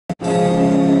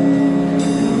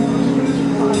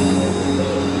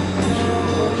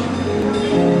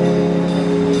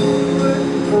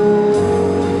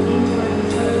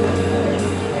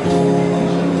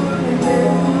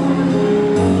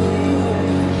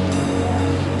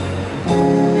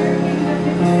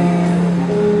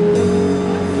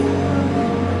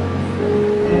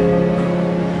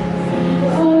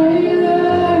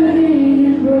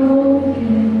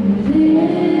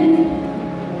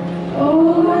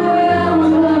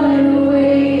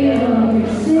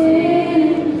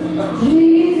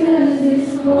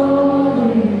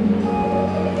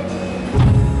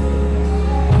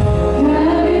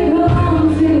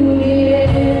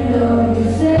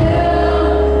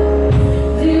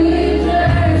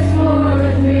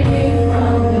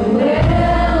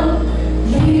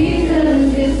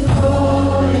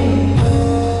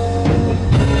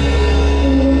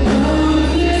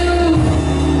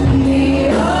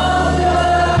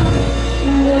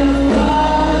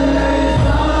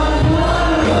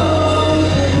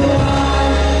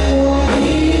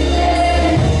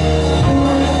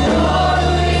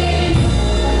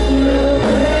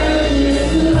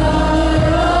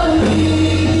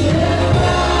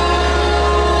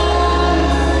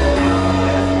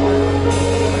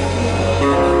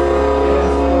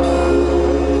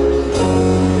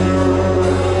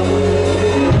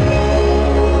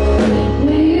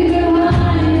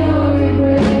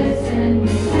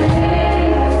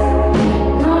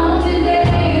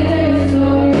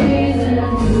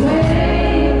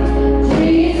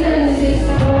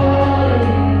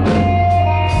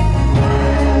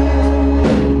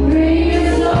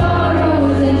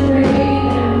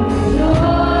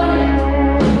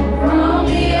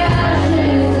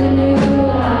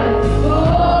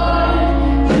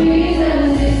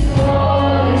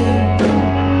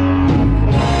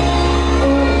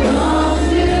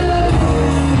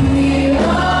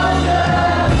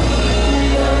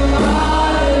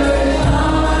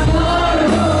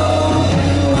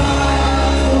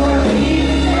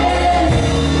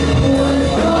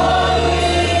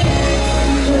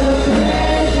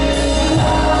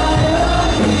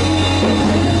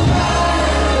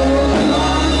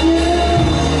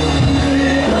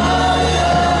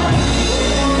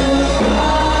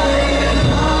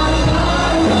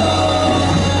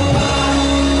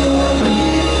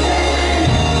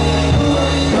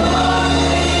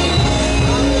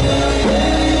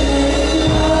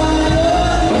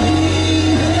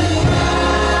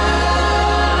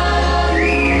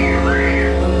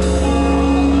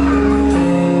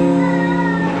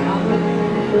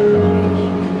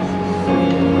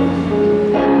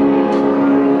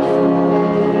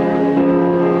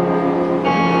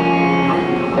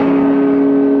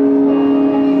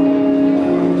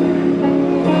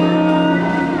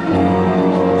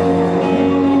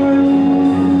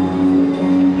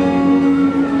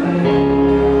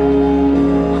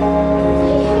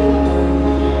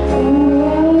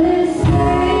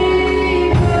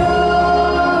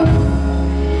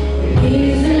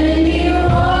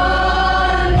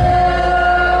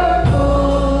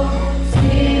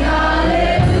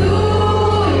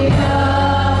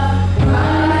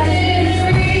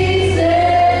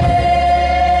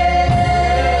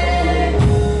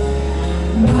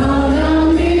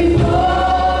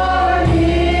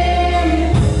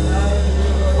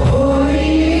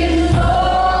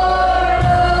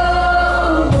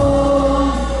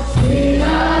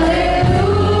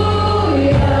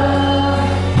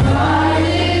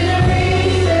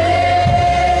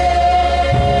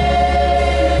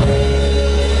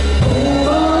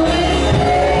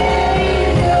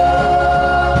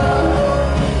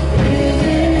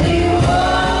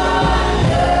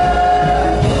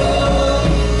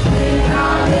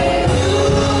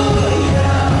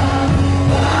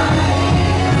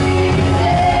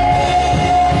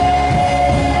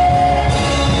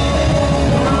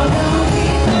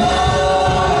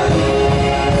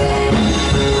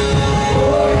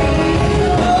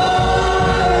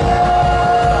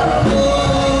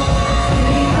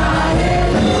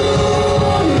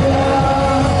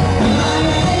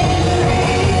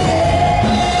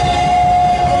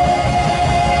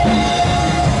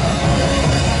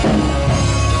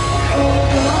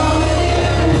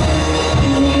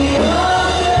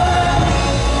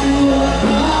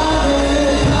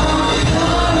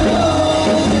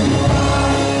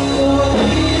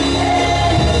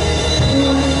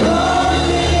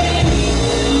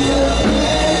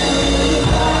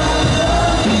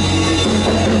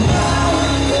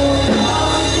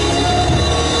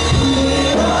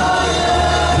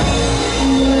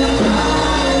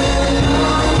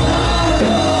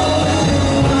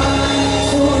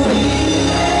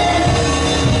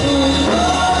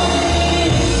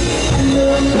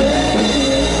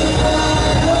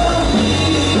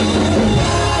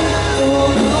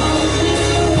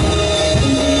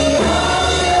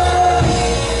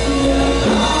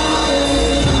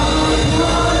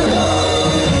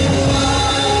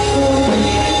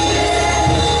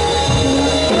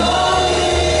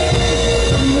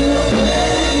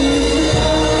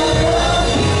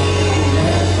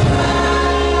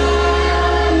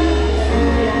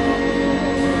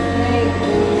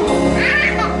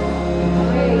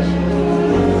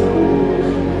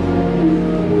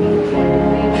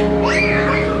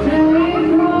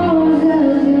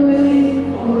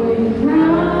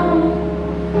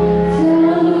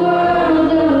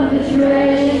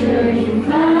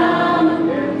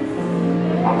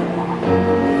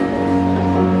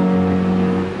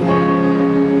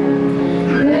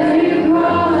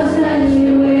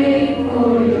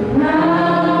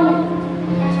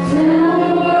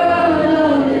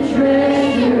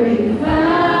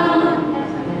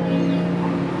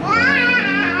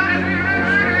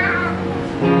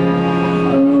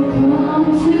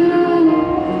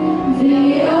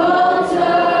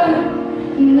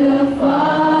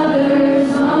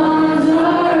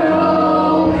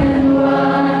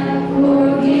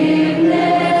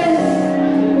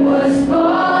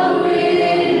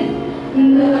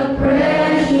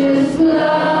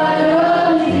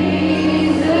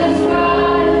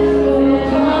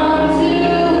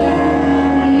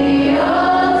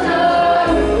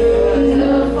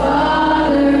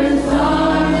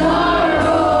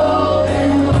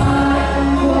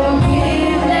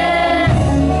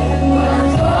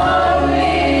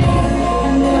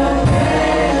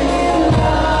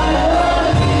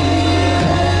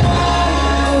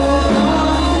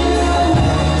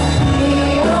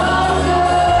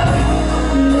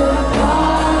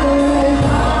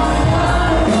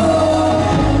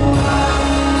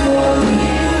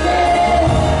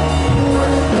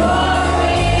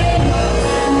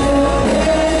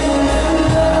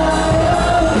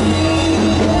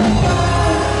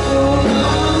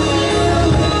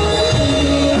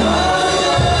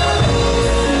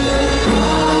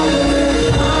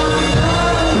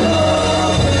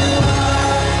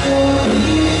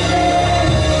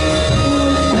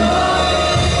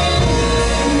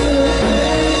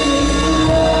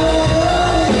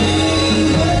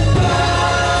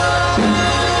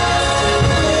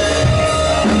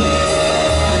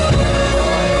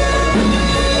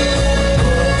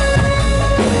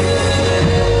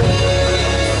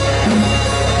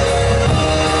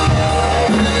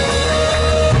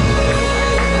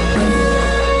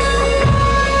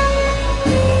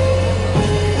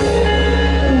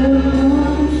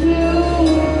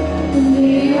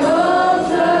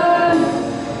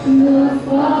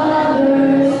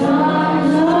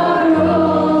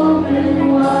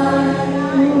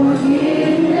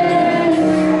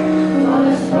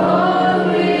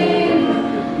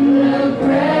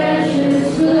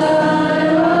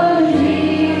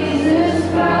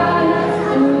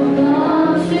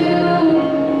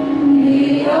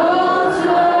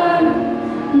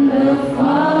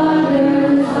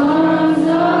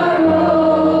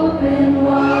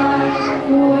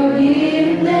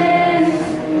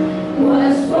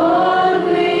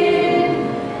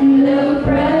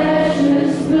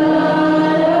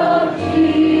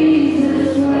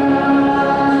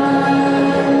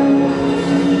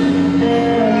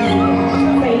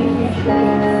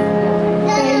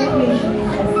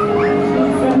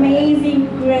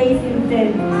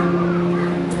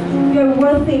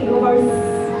of our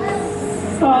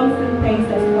songs and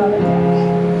praises, Father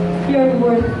God. You're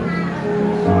worthy.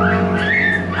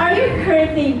 Are you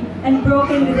hurting and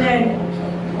broken within?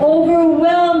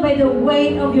 Overwhelmed by the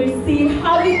weight of your sin?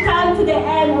 Have you come to the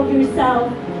end of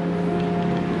yourself?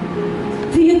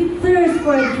 Do you thirst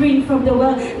for a drink from the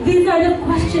well? These are the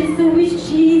questions to which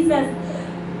Jesus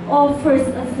offers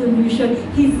a solution.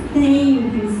 His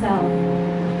name himself.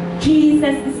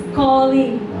 Jesus is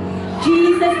calling.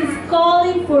 Jesus is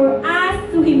calling for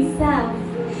us to himself.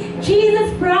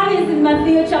 Jesus promised in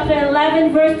Matthew chapter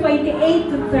 11 verse 28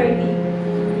 to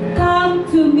 30. Come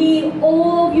to me,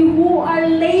 all of you who are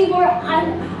labor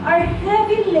and are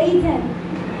heavy laden,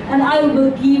 and I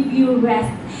will give you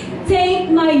rest. Take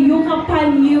my yoke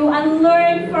upon you and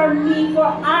learn from me, for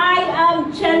I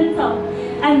am gentle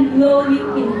and lowly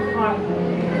in heart.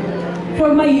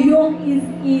 For my yoke is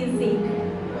easy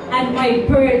and my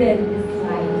burden is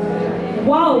light.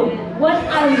 Wow, what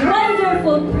a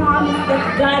wonderful promise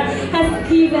that God has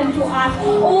given to us.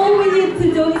 All we need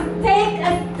to do is take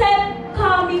a step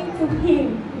coming to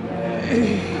him.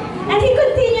 And he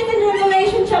continues in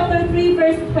Revelation chapter 3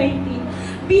 verse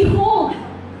 20. Behold,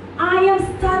 I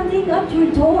am standing at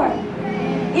your door.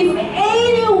 If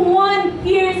anyone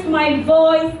hears my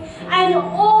voice and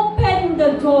open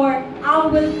the door, I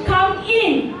will come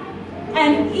in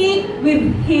and eat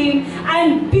with him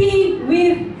and be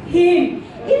with him.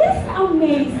 It is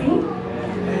amazing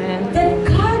that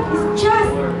God is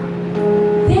just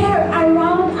there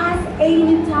around us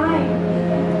anytime.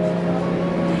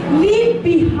 Leave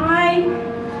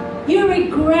behind your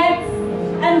regrets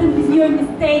and your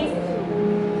mistakes.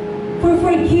 For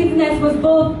forgiveness was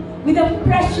bought with the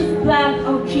precious blood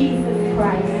of Jesus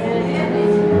Christ.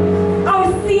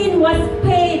 Our sin was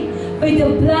paid by the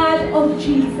blood of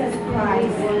Jesus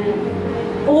Christ.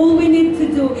 All we need to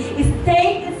do is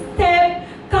take a step,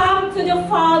 come to the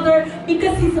Father,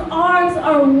 because his arms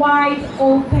are wide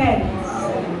open.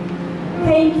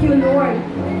 Thank you, Lord.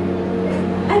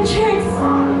 And church,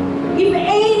 if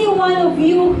any one of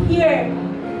you here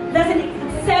doesn't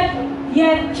accept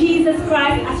yet Jesus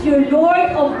Christ as your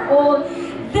Lord of all,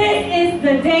 this is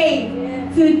the day.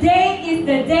 Today is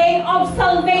the day of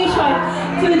salvation.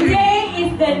 Today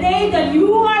is the day that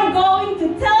you are going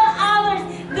to tell others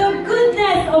the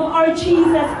goodness of our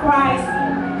Jesus Christ.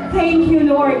 Thank you,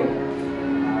 Lord.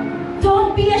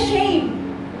 Don't be ashamed.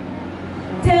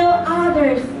 Tell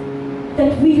others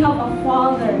that we have a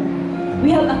Father.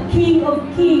 We have a King of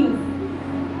Kings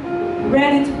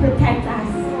ready to protect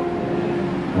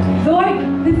us.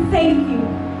 Lord, we thank you.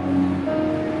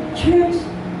 Church,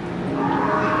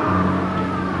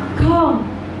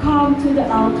 come to the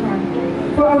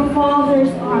altar, for our Father's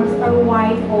arms are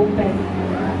wide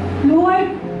open. Lord,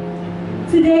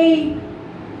 today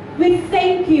we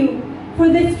thank you for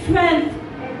the strength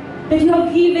that you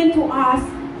have given to us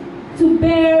to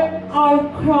bear our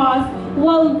cross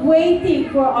while waiting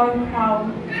for our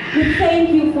crown. We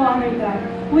thank you, Father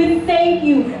God. We thank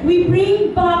you. We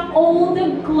bring back all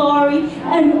the glory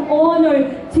and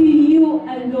honor to you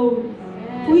alone.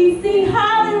 We sing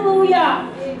hallelujah,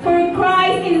 for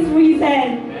Christ is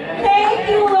risen. Thank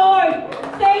you, Lord.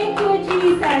 Thank you,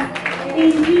 Jesus.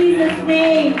 In Jesus'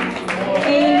 name,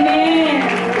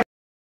 amen.